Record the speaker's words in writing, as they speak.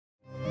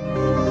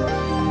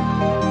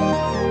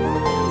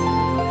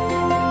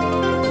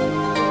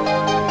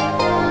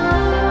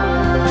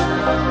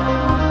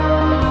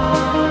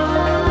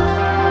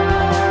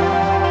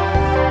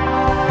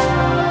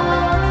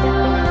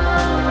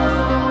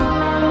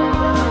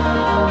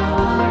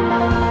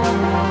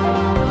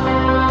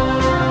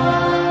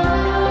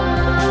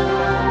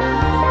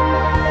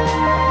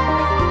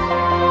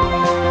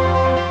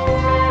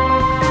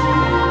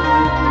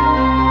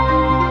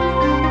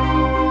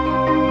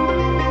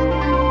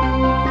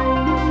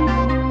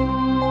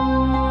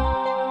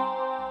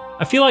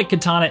feel like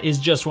Katana is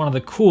just one of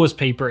the coolest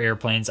paper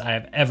airplanes I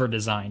have ever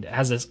designed. It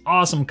has this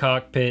awesome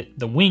cockpit,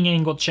 the wing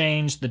angle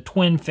change, the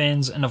twin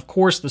fins, and of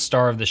course the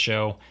star of the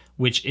show,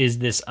 which is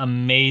this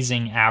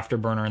amazing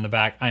afterburner in the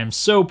back. I am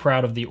so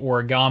proud of the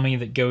origami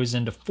that goes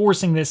into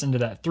forcing this into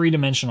that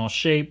three-dimensional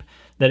shape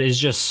that is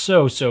just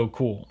so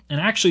cool. And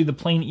actually the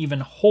plane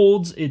even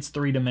holds its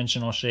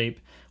three-dimensional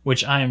shape,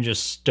 which I am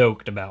just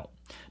stoked about.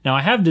 Now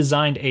I have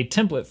designed a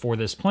template for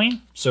this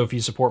plane, so if you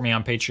support me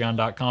on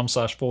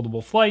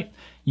patreon.com/foldableflight,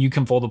 you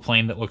can fold a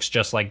plane that looks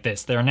just like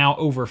this. There are now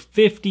over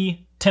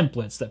 50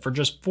 templates that for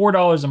just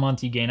 $4 a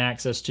month you gain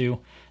access to,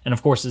 and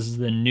of course this is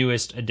the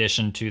newest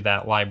addition to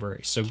that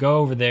library. So go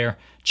over there,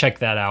 check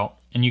that out,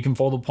 and you can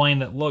fold a plane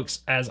that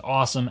looks as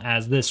awesome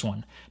as this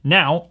one.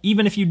 Now,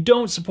 even if you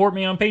don't support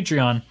me on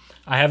Patreon,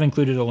 I have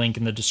included a link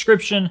in the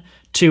description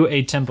to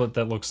a template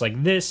that looks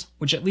like this,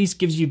 which at least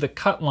gives you the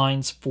cut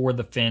lines for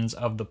the fins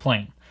of the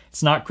plane.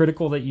 It's not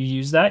critical that you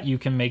use that. You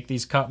can make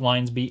these cut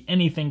lines be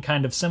anything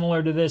kind of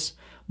similar to this,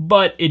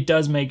 but it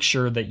does make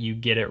sure that you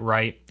get it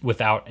right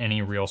without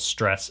any real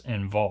stress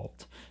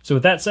involved. So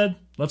with that said,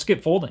 let's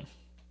get folding.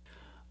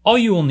 All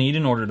you will need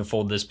in order to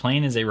fold this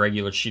plane is a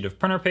regular sheet of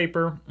printer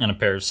paper and a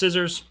pair of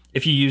scissors.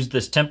 If you use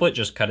this template,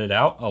 just cut it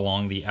out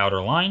along the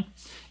outer line.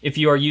 If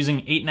you are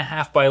using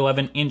 8.5 by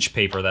 11 inch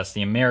paper, that's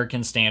the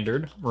American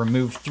standard,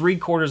 remove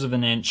 3/4 of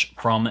an inch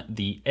from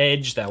the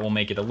edge. That will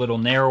make it a little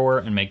narrower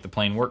and make the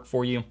plane work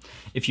for you.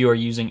 If you are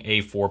using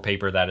A4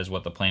 paper, that is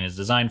what the plane is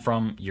designed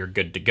from, you're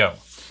good to go.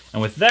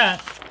 And with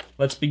that,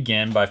 let's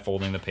begin by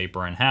folding the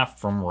paper in half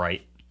from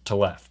right to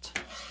left.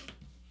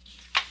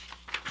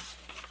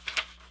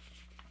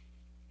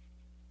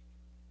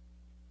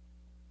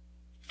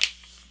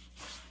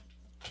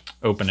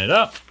 Open it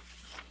up.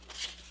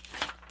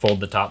 Fold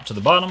the top to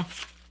the bottom.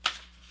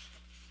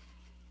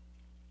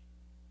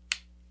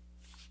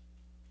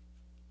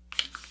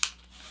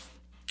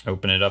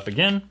 Open it up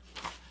again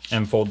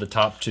and fold the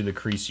top to the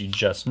crease you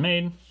just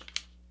made.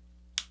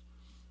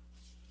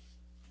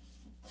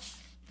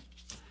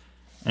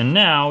 And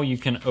now you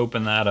can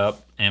open that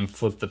up and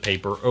flip the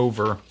paper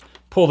over,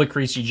 pull the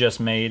crease you just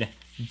made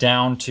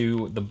down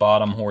to the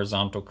bottom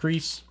horizontal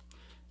crease,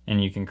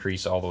 and you can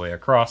crease all the way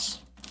across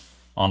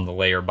on the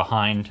layer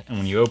behind. And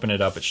when you open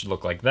it up, it should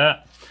look like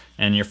that.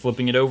 And you're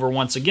flipping it over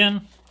once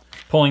again,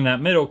 pulling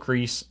that middle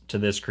crease to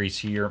this crease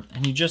here,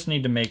 and you just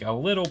need to make a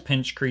little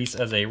pinch crease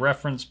as a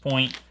reference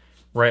point,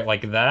 right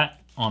like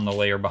that on the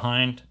layer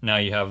behind. Now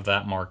you have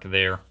that mark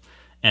there,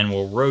 and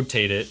we'll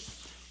rotate it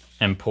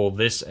and pull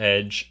this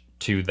edge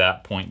to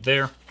that point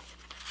there.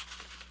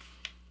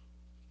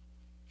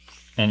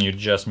 And you're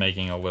just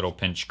making a little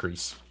pinch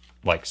crease,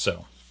 like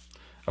so.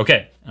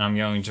 Okay, and I'm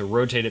going to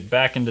rotate it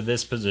back into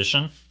this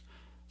position,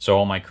 so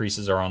all my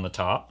creases are on the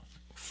top.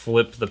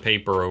 Flip the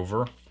paper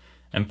over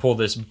and pull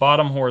this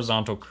bottom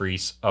horizontal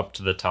crease up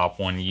to the top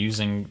one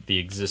using the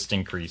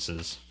existing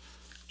creases,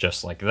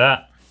 just like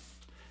that.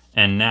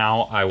 And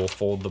now I will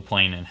fold the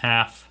plane in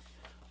half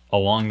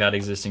along that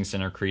existing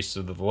center crease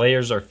so that the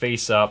layers are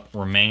face up,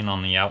 remain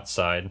on the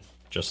outside,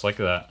 just like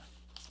that.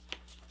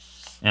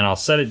 And I'll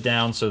set it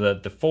down so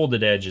that the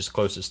folded edge is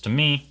closest to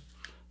me.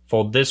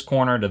 Fold this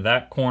corner to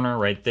that corner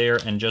right there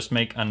and just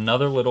make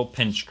another little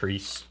pinch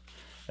crease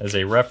as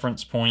a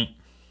reference point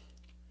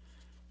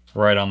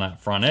right on that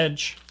front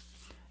edge.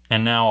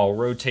 And now I'll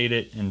rotate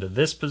it into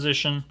this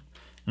position,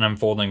 and I'm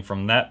folding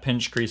from that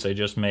pinch crease I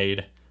just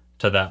made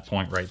to that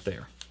point right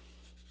there.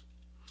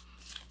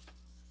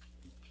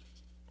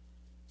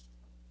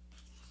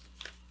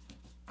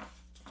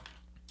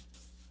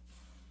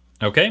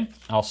 Okay,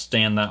 I'll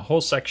stand that whole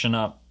section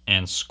up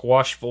and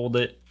squash fold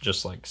it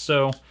just like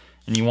so.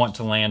 And you want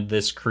to land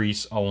this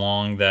crease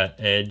along that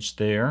edge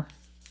there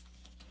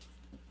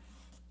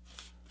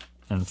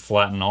and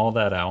flatten all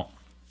that out.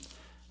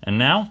 And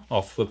now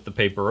I'll flip the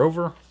paper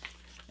over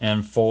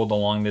and fold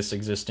along this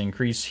existing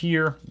crease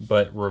here,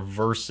 but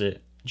reverse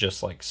it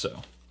just like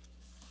so.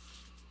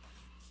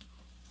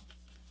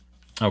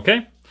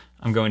 Okay,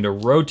 I'm going to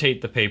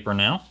rotate the paper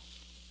now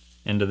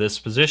into this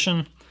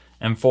position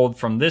and fold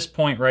from this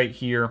point right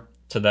here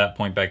to that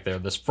point back there.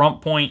 This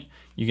front point,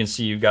 you can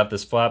see you've got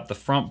this flap. The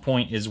front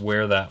point is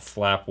where that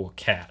flap will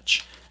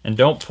catch. And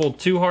don't pull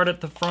too hard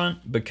at the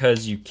front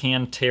because you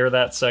can tear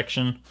that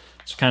section.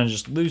 So kind of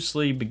just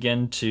loosely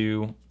begin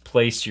to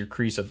place your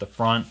crease at the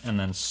front and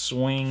then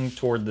swing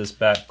toward this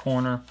back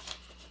corner.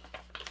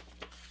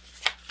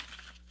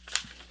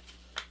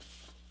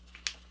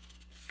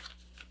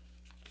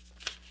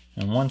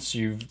 And once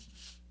you've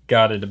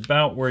got it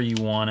about where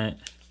you want it,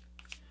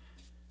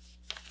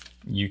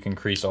 you can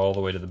crease all the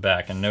way to the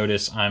back. And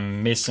notice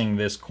I'm missing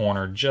this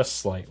corner just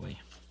slightly.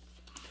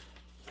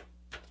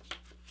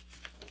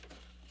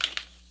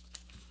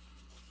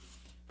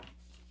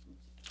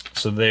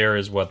 So there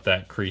is what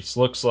that crease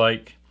looks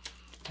like.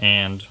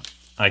 And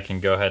I can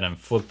go ahead and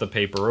flip the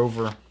paper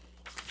over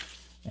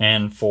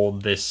and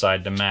fold this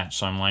side to match.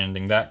 So I'm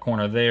landing that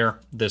corner there,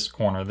 this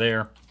corner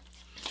there.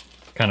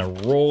 Kind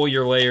of roll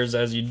your layers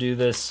as you do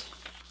this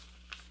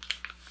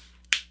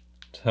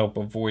to help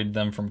avoid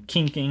them from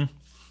kinking.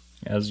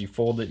 As you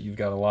fold it, you've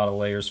got a lot of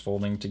layers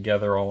folding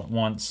together all at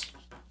once.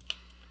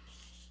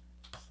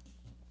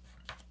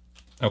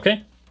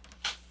 Okay.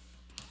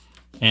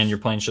 And your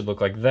plane should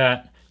look like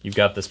that. You've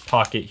got this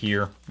pocket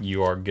here.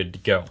 You are good to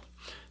go.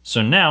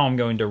 So now I'm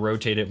going to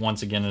rotate it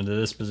once again into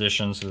this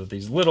position so that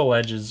these little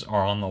edges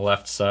are on the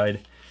left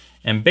side.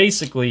 And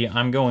basically,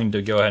 I'm going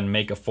to go ahead and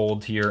make a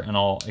fold here, and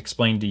I'll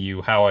explain to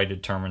you how I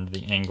determined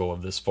the angle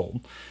of this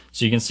fold.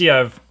 So you can see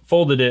I've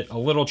folded it, a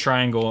little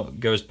triangle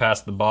goes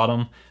past the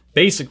bottom.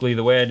 Basically,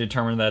 the way I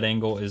determined that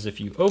angle is if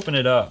you open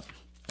it up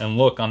and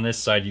look on this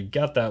side, you've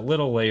got that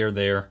little layer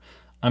there.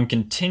 I'm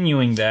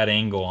continuing that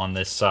angle on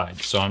this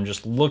side. So I'm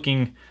just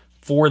looking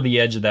for the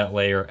edge of that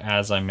layer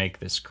as I make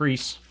this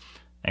crease,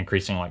 and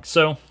creasing like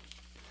so.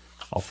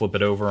 I'll flip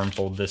it over and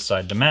fold this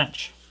side to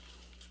match.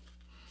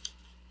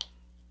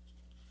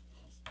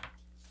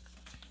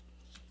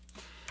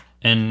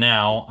 And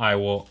now I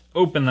will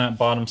open that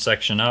bottom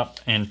section up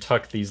and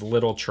tuck these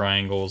little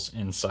triangles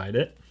inside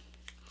it,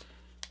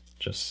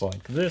 just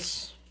like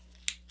this.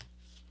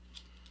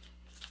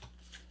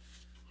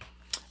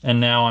 And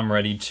now I'm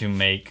ready to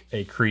make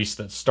a crease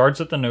that starts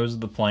at the nose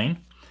of the plane,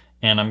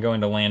 and I'm going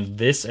to land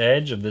this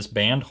edge of this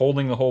band,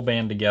 holding the whole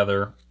band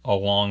together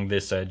along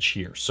this edge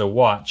here. So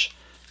watch,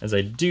 as I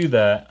do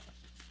that,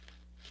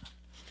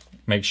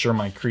 make sure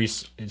my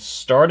crease is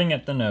starting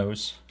at the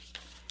nose,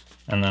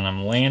 and then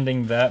I'm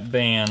landing that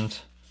band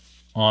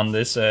on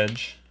this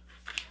edge.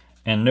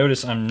 And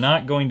notice I'm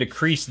not going to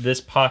crease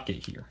this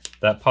pocket here.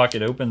 That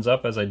pocket opens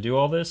up as I do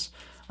all this.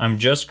 I'm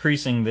just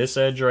creasing this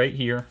edge right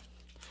here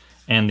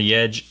and the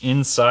edge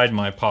inside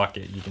my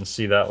pocket. You can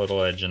see that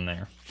little edge in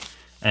there.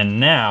 And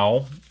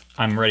now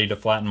I'm ready to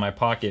flatten my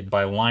pocket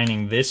by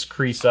lining this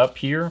crease up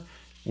here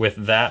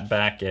with that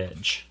back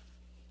edge.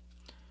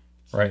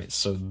 Right,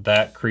 so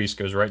that crease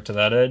goes right to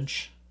that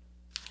edge,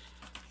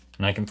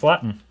 and I can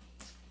flatten.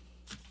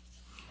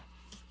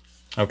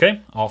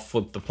 Okay, I'll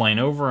flip the plane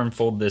over and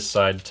fold this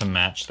side to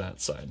match that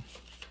side.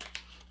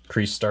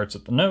 Crease starts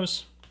at the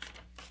nose.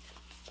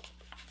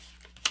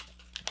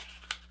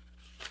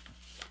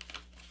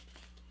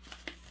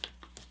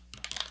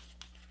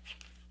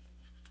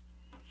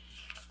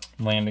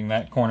 Landing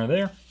that corner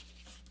there.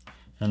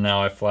 And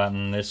now I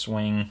flatten this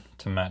wing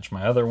to match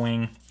my other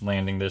wing,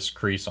 landing this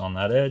crease on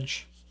that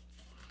edge.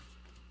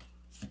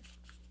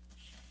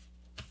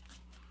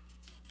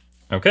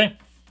 Okay,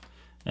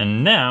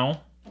 and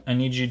now I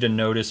need you to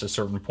notice a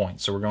certain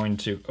point. So we're going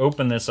to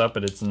open this up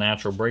at its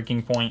natural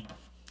breaking point,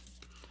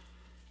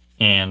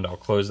 and I'll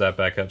close that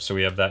back up so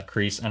we have that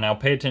crease. And now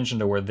pay attention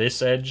to where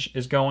this edge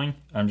is going.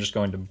 I'm just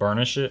going to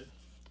burnish it.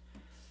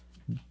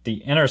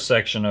 The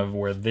intersection of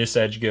where this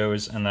edge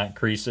goes and that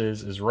crease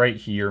is right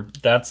here.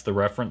 That's the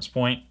reference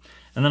point.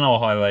 And then I'll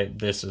highlight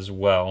this as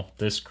well.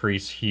 This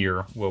crease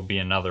here will be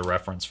another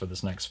reference for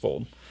this next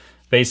fold.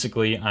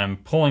 Basically, I'm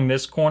pulling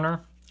this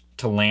corner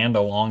to land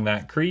along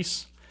that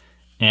crease,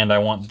 and I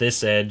want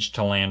this edge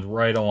to land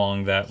right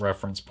along that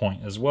reference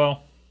point as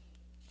well,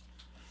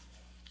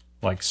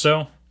 like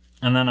so.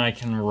 And then I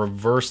can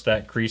reverse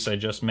that crease I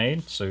just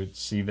made. So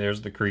see,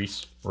 there's the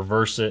crease.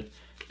 Reverse it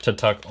to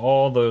tuck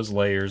all those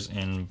layers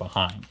in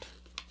behind.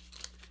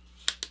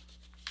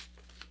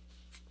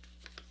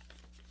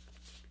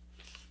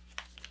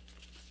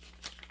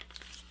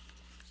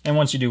 And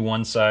once you do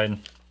one side,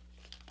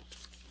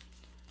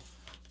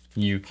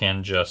 you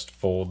can just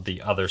fold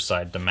the other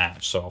side to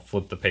match. So I'll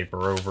flip the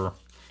paper over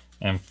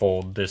and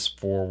fold this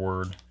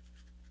forward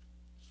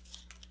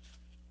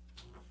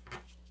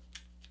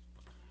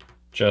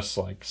just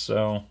like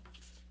so.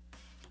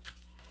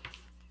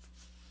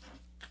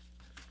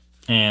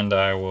 And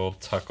I will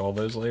tuck all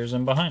those layers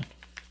in behind.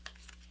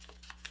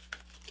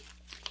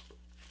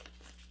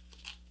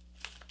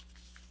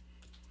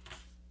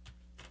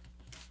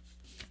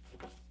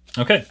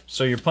 Okay,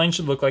 so your plane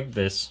should look like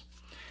this.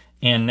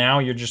 And now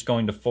you're just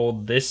going to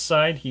fold this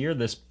side here,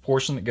 this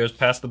portion that goes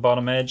past the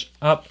bottom edge,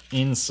 up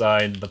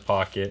inside the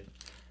pocket,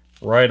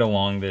 right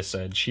along this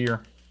edge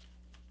here.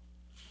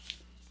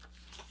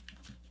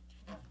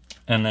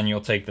 And then you'll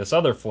take this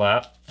other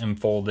flap and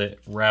fold it,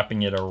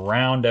 wrapping it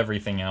around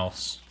everything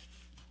else,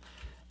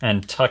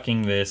 and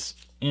tucking this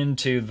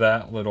into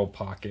that little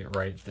pocket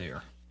right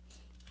there.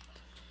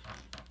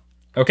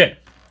 Okay,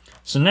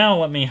 so now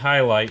let me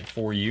highlight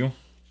for you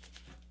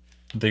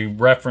the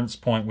reference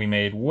point we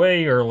made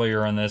way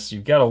earlier in this.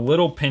 You've got a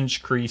little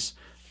pinch crease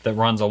that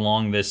runs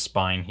along this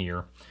spine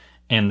here,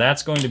 and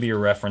that's going to be a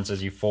reference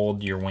as you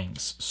fold your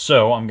wings.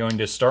 So I'm going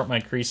to start my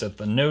crease at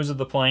the nose of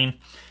the plane.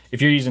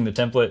 If you're using the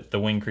template,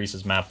 the wing crease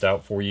is mapped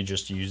out for you.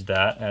 Just use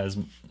that as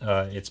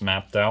it's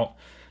mapped out.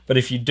 But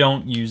if you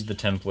don't use the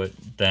template,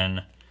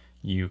 then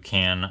you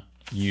can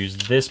use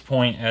this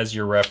point as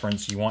your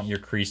reference. You want your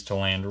crease to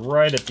land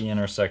right at the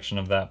intersection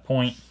of that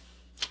point.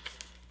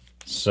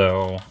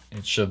 So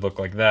it should look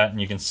like that.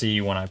 And you can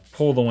see when I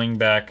pull the wing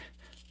back,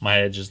 my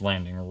edge is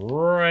landing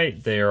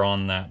right there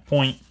on that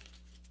point.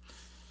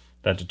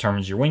 That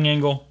determines your wing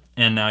angle.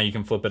 And now you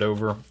can flip it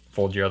over,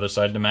 fold your other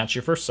side to match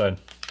your first side.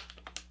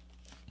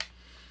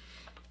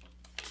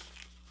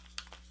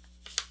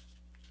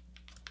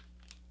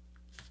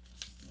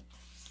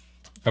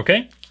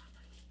 Okay.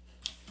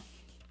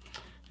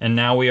 And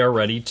now we are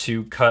ready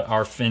to cut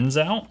our fins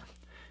out.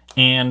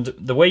 And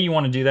the way you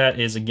want to do that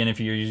is, again, if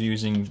you're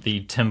using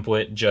the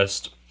template,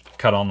 just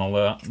cut on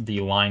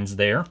the lines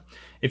there.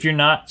 If you're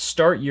not,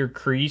 start your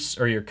crease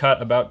or your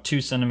cut about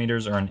 2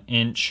 centimeters or an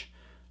inch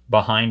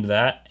behind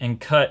that and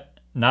cut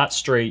not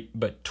straight,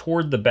 but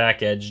toward the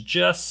back edge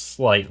just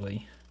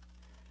slightly.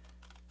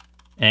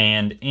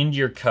 And end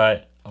your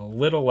cut a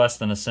little less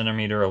than a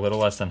centimeter, a little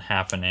less than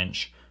half an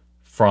inch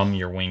from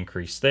your wing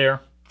crease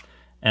there.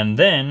 And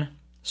then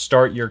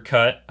start your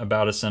cut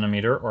about a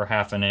centimeter or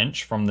half an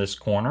inch from this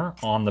corner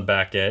on the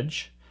back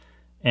edge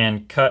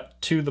and cut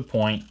to the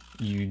point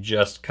you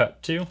just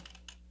cut to,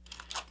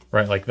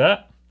 right like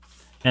that.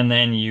 And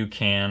then you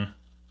can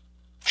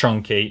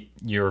truncate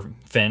your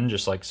fin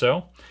just like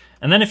so.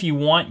 And then if you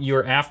want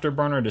your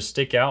afterburner to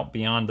stick out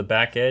beyond the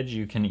back edge,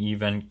 you can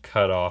even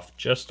cut off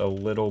just a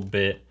little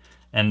bit,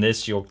 and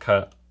this you'll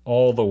cut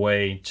all the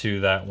way to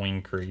that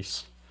wing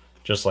crease,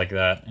 just like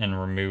that,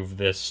 and remove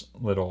this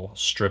little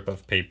strip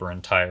of paper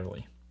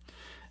entirely.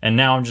 And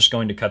now I'm just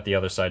going to cut the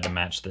other side to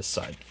match this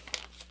side.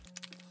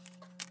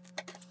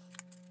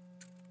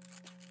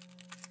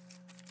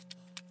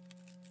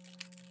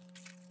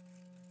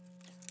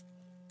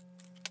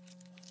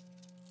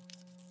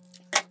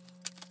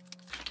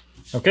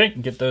 Okay,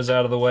 get those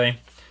out of the way.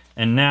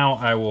 And now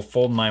I will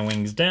fold my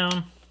wings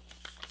down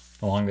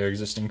along their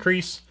existing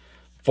crease,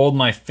 fold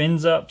my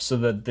fins up so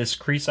that this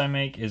crease I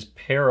make is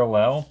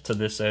parallel to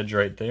this edge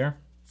right there.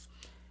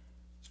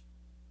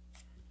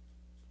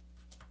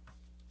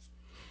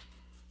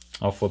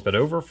 I'll flip it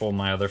over, fold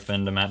my other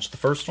fin to match the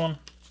first one.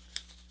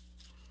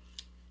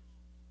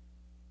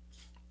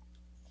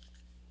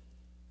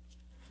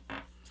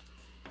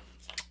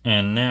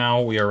 And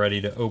now we are ready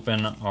to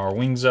open our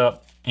wings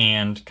up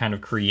and kind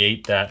of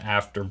create that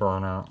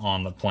afterburner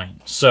on the plane.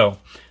 So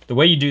the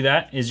way you do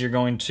that is you're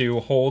going to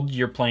hold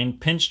your plane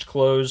pinched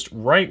closed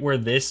right where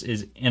this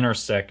is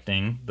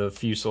intersecting, the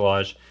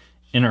fuselage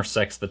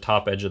intersects the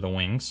top edge of the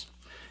wings.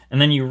 And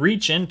then you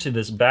reach into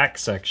this back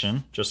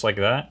section, just like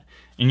that,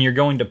 and you're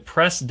going to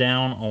press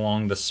down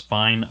along the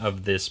spine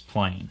of this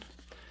plane.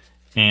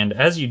 And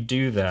as you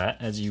do that,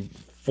 as you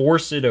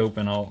force it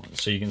open,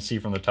 so you can see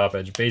from the top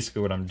edge,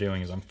 basically what I'm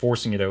doing is I'm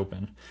forcing it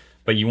open.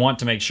 But you want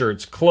to make sure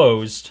it's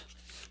closed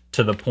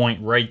to the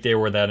point right there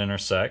where that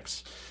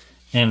intersects.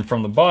 And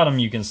from the bottom,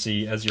 you can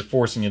see as you're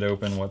forcing it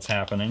open what's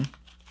happening.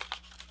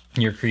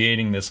 You're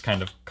creating this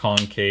kind of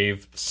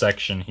concave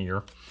section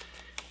here.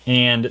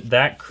 And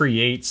that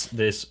creates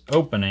this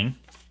opening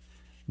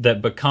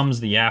that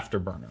becomes the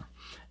afterburner.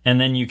 And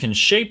then you can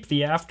shape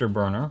the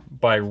afterburner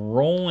by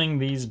rolling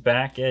these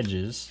back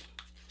edges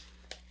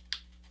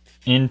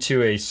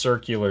into a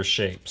circular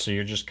shape. So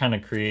you're just kind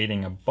of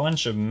creating a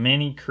bunch of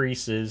mini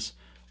creases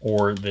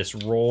or this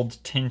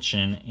rolled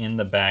tension in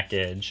the back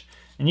edge.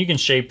 And you can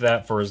shape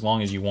that for as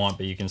long as you want,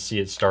 but you can see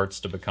it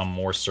starts to become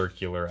more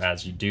circular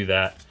as you do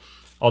that.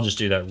 I'll just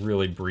do that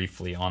really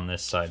briefly on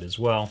this side as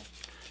well.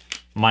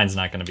 Mine's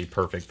not going to be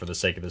perfect for the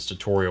sake of this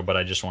tutorial, but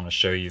I just want to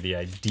show you the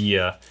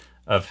idea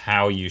of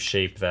how you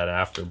shape that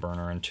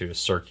afterburner into a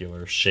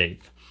circular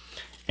shape.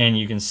 And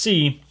you can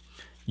see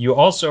you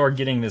also are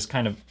getting this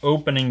kind of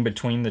opening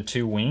between the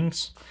two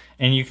wings,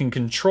 and you can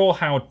control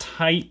how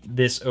tight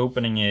this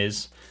opening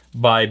is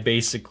by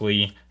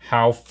basically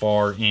how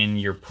far in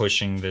you're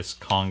pushing this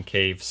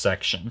concave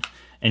section.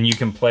 And you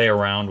can play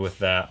around with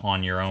that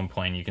on your own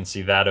plane. You can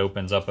see that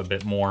opens up a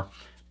bit more,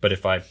 but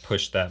if I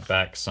push that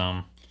back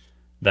some,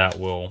 that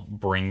will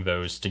bring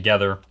those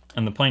together,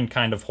 and the plane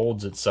kind of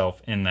holds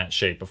itself in that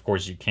shape. Of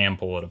course, you can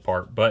pull it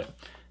apart, but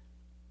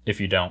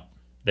if you don't,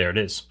 there it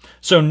is.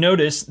 So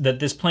notice that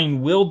this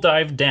plane will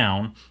dive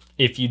down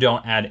if you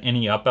don't add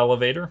any up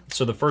elevator.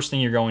 So the first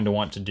thing you're going to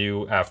want to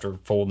do after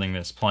folding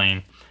this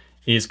plane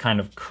is kind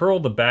of curl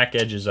the back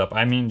edges up.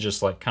 I mean,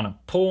 just like kind of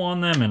pull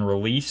on them and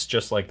release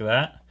just like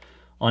that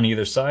on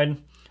either side. And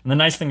the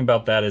nice thing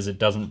about that is it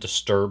doesn't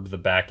disturb the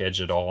back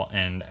edge at all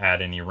and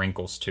add any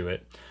wrinkles to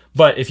it.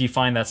 But if you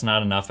find that's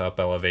not enough up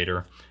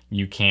elevator,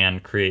 you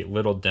can create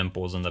little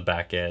dimples in the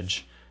back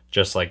edge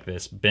just like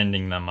this,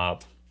 bending them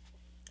up.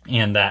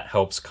 And that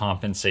helps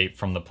compensate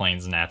from the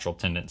plane's natural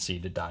tendency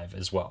to dive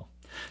as well.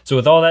 So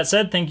with all that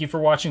said, thank you for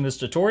watching this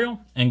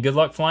tutorial, and good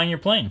luck flying your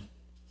plane.